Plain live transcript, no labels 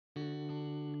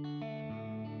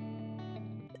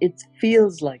It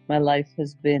feels like my life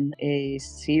has been a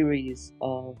series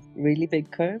of really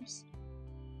big curves.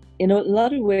 In a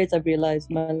lot of ways, I've realized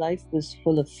my life was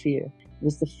full of fear. It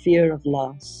was the fear of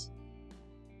loss.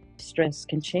 Stress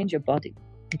can change your body.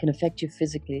 It can affect you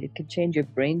physically. It can change your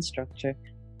brain structure.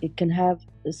 It can have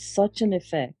such an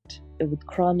effect with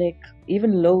chronic,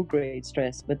 even low-grade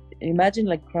stress. But imagine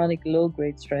like chronic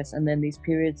low-grade stress and then these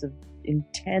periods of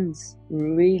intense,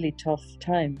 really tough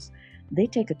times. They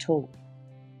take a toll.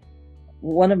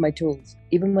 One of my tools,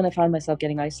 even when I found myself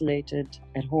getting isolated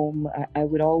at home, I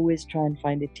would always try and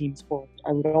find a team sport.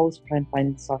 I would always try and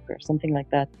find soccer, something like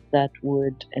that, that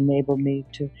would enable me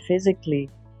to physically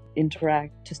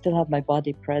interact, to still have my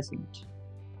body present.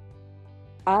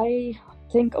 I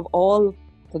think of all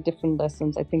the different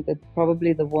lessons, I think that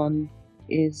probably the one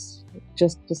is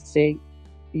just to say,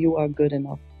 you are good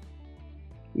enough.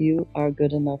 You are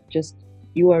good enough. Just,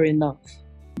 you are enough.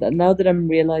 Now that I'm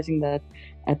realizing that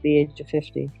at the age of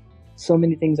 50, so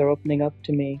many things are opening up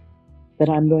to me that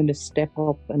I'm going to step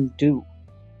up and do.